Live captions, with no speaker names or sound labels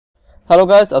Hello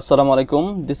guys, আসসালামু আলাইকুম।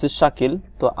 This is Shakil.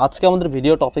 তো আজকে আমাদের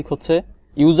ভিডিও টপিক হচ্ছে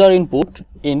user input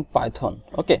in Python.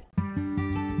 Okay,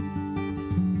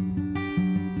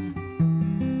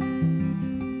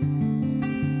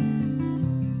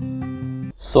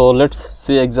 so let's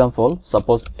see example.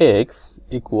 Suppose x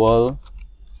equal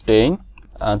 10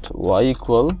 and y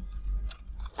equal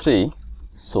 3,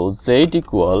 so z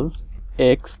equal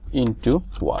x into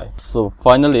y. So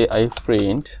finally I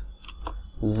print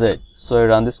z. So I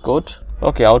run this code.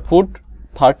 Okay, output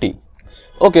 30.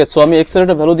 Okay, so আমি x এর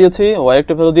একটা value দিয়েছি, y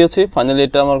একটা value দিয়েছি, finally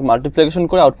এটা আমার multiplication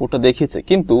করে আউটপুটটা দেখিয়েছে।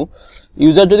 কিন্তু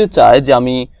ইউজার যদি চায় যে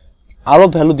আমি আরো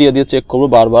ভ্যালু দিয়ে দিয়ে চেক করব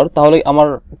বারবার, তাহলে আমার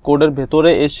কোডের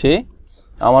ভেতরে এসে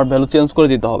আমার ভ্যালু চেঞ্জ করে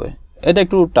দিতে হবে। এটা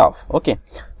একটু টাফ। ওকে,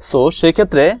 সো সেই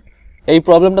ক্ষেত্রে এই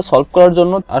প্রবলেমটা সলভ করার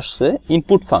জন্য আসছে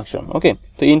ইনপুট ফাংশন। ওকে,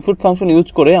 তো ইনপুট ফাংশন ইউজ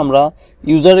করে আমরা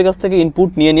ইউজারের কাছ থেকে ইনপুট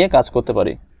নিয়ে নিয়ে কাজ করতে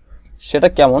পারি। সেটা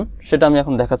কেমন সেটা আমি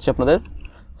এখন দেখাচ্ছি আপনাদের।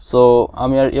 সো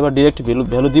আমি আর এবার ডিরেক্ট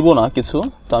ভ্যালু দিব না কিছু,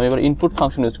 তো আমি এবার ইনপুট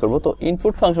ফাংশন ইউজ করব। তো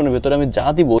ইনপুট ফাংশনের ভিতরে আমি যা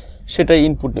দিব সেটাই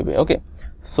ইনপুট নেবে। ওকে,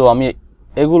 সো আমি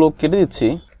এগুলো কেটে দিচ্ছি।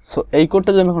 সো এই কোডটা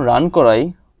যদি আমি এখন রান করাই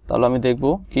তাহলে আমি দেখব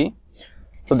কি,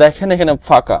 তো দেখেন এখানে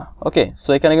ফাঁকা। ওকে, সো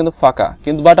এখানে কিন্তু ফাঁকা,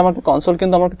 কিন্তু বাট আমার কনসোল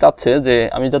কিন্তু আমাকে চাচ্ছে যে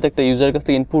আমি যাতে একটা ইউজারের কাছ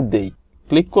থেকে ইনপুট দেই।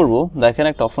 ক্লিক করব, দেখেন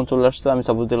একটা অপশন চলে আসছে। আমি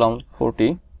সাপোজ দিলাম 40,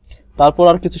 তারপর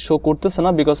আর কিছু শো করতেছে না,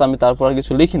 বিকজ আমি তারপর আর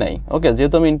কিছু লিখি নাই। ওকে,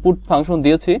 যেহেতু আমি ইনপুট ফাংশন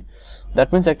দিয়েছি, দ্যাট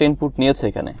মিনস একটা ইনপুট নিয়েছে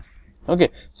এখানে। ওকে,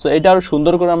 সো এটা আরো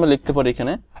সুন্দর করে আমরা লিখতে পারি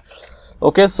এখানে।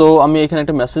 ওকে, সো আমি এখানে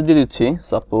একটা মেসেজ দিয়ে দিচ্ছি,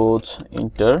 suppose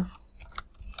inter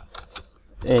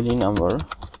any number.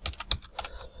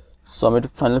 So আমি এটা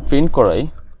ফাইনালি প্রিন্ট করাই,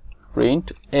 প্রিন্ট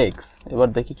এক্স। এবার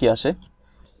দেখি কি আসে।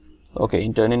 ওকে,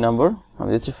 ইন্টার এনি নাম্বার আমি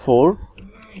দিচ্ছি 4।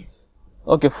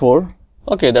 ওকে, 4।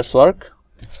 ওকে, দ্যাটস ওয়ার্ক।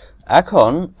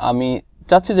 এখন আমি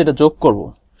চাচ্ছি যেটা যোগ করব,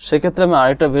 সেক্ষেত্রে আমি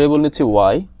আরেকটা ভেরিয়েবল নিচ্ছি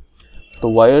y। তো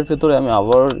y এর ভেতরে আমি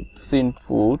আবার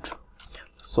ইনপুট,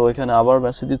 সো এখানে আবার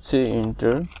মেসেজ দিচ্ছি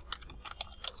ইন্টার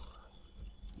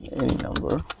এনি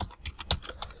নাম্বার।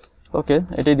 ওকে,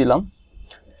 এটাই দিলাম।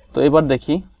 তো এবার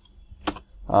দেখি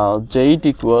z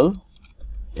equal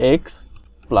x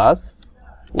plus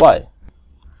y।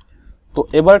 তো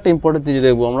এবার একটা ইম্পর্টেন্ট জিনিস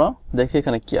দেখবো আমরা, দেখি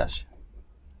এখানে কি আসে।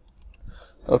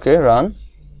 ওকে, রান।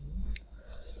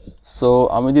 সো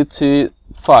আমি দিচ্ছি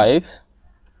 5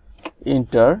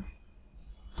 ইন্টার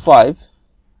 5,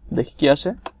 দেখি কি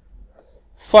আসে।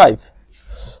 5,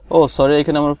 ও সরি,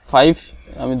 এখানে আমার 5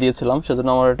 আমি দিয়েছিলাম, সেজন্য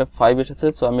আমার একটা 5 এসেছে।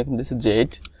 সো আমি এখানে দিচ্ছি z।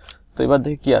 তো এবার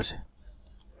দেখি কি আসে।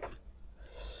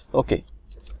 ওকে,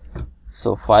 সো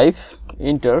 5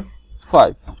 ইন্টার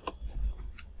 5,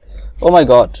 ও মাই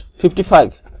গড, 55।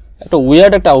 একটা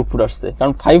উইয়ার্ড একটা আউটপুট আসছে,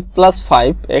 কারণ 5 প্লাস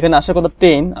 5 এখানে আসার কথা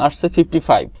 10, আসছে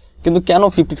 55। কিন্তু কেন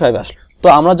 55 আসলো? তো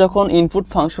আমরা যখন ইনপুট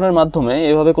ফাংশনের মাধ্যমে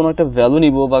এভাবে কোনো একটা ভ্যালু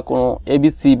নিব, বা কোনো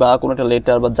এবিসি বা কোনো একটা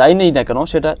লেটার বা যাই নেই না কেন,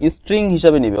 সেটা স্ট্রিং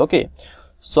হিসাবে নিবে। ওকে,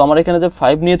 সো আমার এখানে যে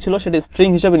 5 নিয়েছিল সেটা স্ট্রিং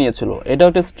হিসাবে নিয়েছিল। এটাও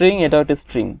একটা স্ট্রিং, এটাও একটা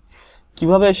স্ট্রিং।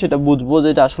 কিভাবে সেটা বুঝবো যে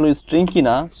এটা আসলে স্ট্রিং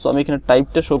কিনা? সো আমি এখানে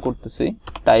টাইপটা শো করতেছি,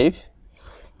 টাইপ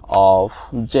অফ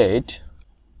জেড।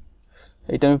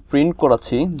 এটা আমি প্রিন্ট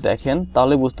করাচ্ছি, দেখেন,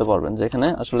 তাহলে বুঝতে পারবেন যে এখানে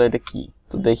আসলে এটা কি।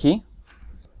 তো দেখি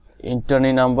ইন্টার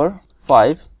এনি নাম্বার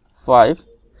 5 5।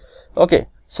 ওকে,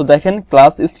 সো দেখেন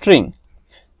ক্লাস স্ট্রিং।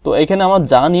 তো এখানে আমার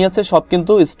যা নিয়েছে সব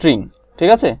কিন্তু স্ট্রিং, ঠিক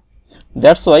আছে?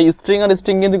 That's why string R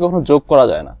string কিন্তু কখনো যোগ করা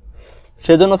যায় না,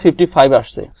 সেজন্য 55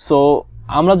 আসছে। সো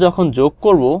আমরা যখন যোগ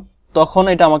করব তখন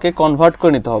এটা আমাকে কনভার্ট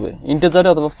করে নিতে হবে ইন্টিজারে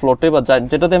অথবা ফ্লোটে, বা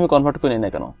যেটাতে আমি কনভার্ট করে নিই না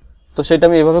কেন। তো সেটা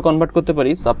আমি এভাবে কনভার্ট করতে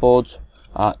পারি। সাপোজ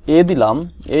এ দিলাম,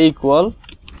 এ ইকুয়াল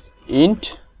ইন্ট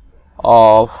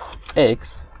অফ এক্স,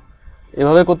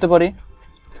 এভাবে করতে পারি।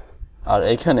 আর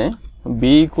এখানে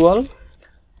বি ইকুয়াল,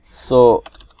 সো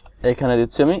এখানে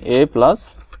দিচ্ছি আমি এ প্লাস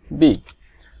বি।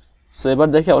 সো এবার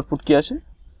দেখি আউটপুট কি আসে।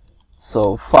 সো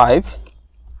 5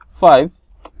 5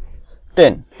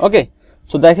 10। ওকে,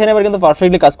 সো দেখেন এবার কিন্তু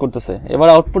পারফেক্টলি কাজ করতেছে। এবার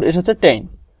আউটপুট এসেছে 10।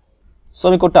 সো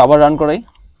আমি কোডটা আবার রান করাই।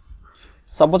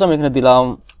 সাপোজ আমি এখানে দিলাম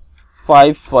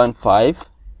 5.5।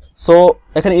 সো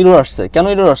এখানে এরর আসছে। কেন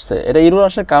এরর আসছে? এটা এরর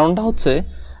আসার কারণটা হচ্ছে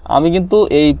আমি কিন্তু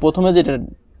এই প্রথমে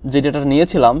যে ডেটা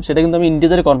নিয়েছিলাম সেটা কিন্তু আমি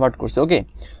ইন্টিজারে কনভার্ট করছি। ওকে,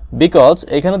 বিকজ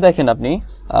এখানে দেখেন আপনি,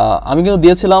 আমি কিন্তু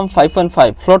দিয়েছিলাম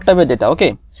 5.5 ফ্লোট টাইপের ডেটা। ওকে,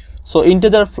 সো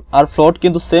ইন্টিজার আর ফ্লোট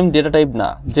কিন্তু সেম ডেটা টাইপ না,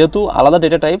 যেহেতু আলাদা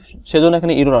ডেটা টাইপ, সেজন্য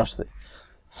এখানে এরর আসছে।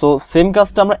 সো সেম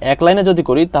কাজটা আমরা এক লাইনে যদি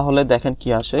করি তাহলে দেখেন কি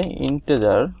আসে,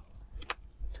 ইন্টিজার।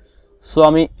 সো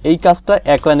আমি এই কাজটা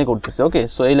এক লাইনে করতেছি। ওকে,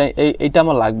 সো এইটা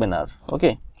আমার লাগবে না আর।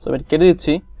 ওকে, সো আমি কেটে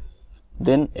দিচ্ছি,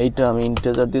 দেন এইটা আমি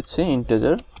ইন্টিজার দিচ্ছি,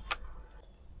 ইন্টিজার।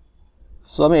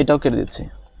 সো আমি এটাও কেটে দিচ্ছি,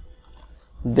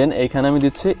 দেন এখানে আমি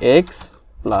দিচ্ছি এক্স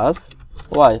প্লাস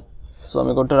ওয়াই। সো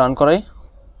আমি কোডটা রান করাই।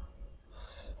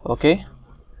 ওকে,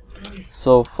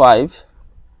 সো 5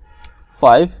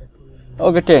 5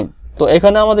 ওকে 10। তো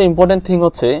এখানে আমাদের ইম্পর্টেন্ট থিং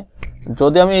হচ্ছে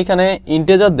যদি আমি এখানে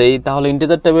ইন্টিজার দেই তাহলে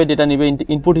ইন্টিজার টাইপের ডেটা নিবে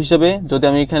ইনপুট হিসেবে। যদি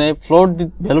আমি এখানে ফ্লোট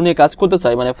ভ্যালু নিয়ে কাজ করতে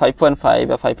চাই মানে 5.5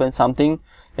 বা 5 পয়েন্ট সামথিং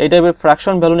এই টাইপের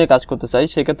ফ্র্যাকশন ভ্যালু নিয়ে কাজ করতে চাই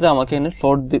সেক্ষেত্রে আমাকে এখানে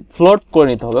ফ্লোট করে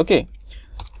নিতে হবে। ওকে,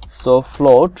 সো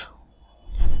ফ্লোট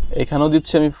এখানেও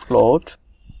দিচ্ছি আমি ফ্লোট,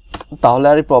 তাহলে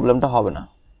আর এই প্রবলেমটা হবে না।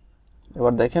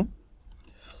 এবার দেখেন,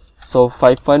 সো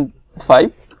 5.5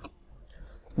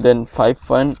 দেন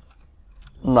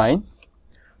 5.9,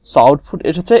 সো আউটপুট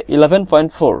এসেছে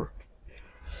 11.4।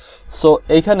 সো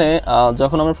এইখানে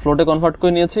যখন আমরা ফ্লোটে কনভার্ট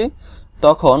করে নিয়েছি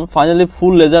তখন ফাইনালি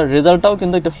ফুল রেজাল্টটাও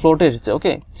কিন্তু একটা ফ্লোটে এসেছে।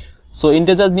 ওকে, সো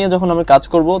ইন্টিজার নিয়ে যখন আমি কাজ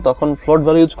করব তখন ফ্লোট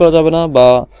ভ্যালু ইউজ করা যাবে না, বা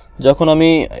যখন আমি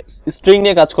স্ট্রিং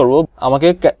নিয়ে কাজ করব আমাকে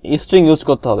স্ট্রিং ইউজ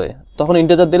করতে হবে, তখন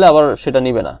ইন্টিজার দিলে আবার সেটা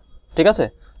নিবে না। ঠিক আছে,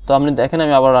 তো আপনি দেখেন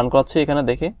আমি আবার রান করাচ্ছি। এখানে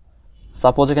দেখে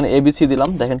সাপোজ এখানে এবিসি দিলাম,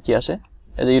 দেখেন কি আসে,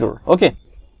 এই যে এরর। ওকে,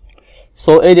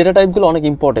 সো এই ডেটা টাইপগুলো অনেক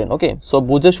ইম্পর্টেন্ট। ওকে, সো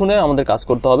বুঝে শুনে আমাদের কাজ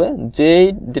করতে হবে যে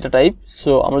ডেটা টাইপ,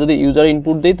 সো আমরা যদি ইউজার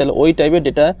ইনপুট দিই তাহলে ওই টাইপের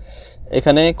ডেটা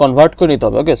এখানে কনভার্ট করে নিতে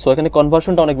হবে। ওকে, সো এখানে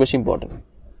কনভার্সনটা অনেক বেশি ইম্পর্টেন্ট।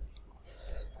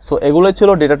 সো এগুলোই ছিল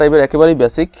ডেটা টাইপের একেবারেই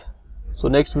বেসিক। সো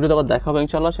নেক্সট ভিডিওতে আবার দেখা হবে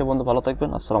ইনশাআল্লাহ। সে পর্যন্ত ভালো থাকবেন।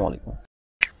 আসসালামু আলাইকুম।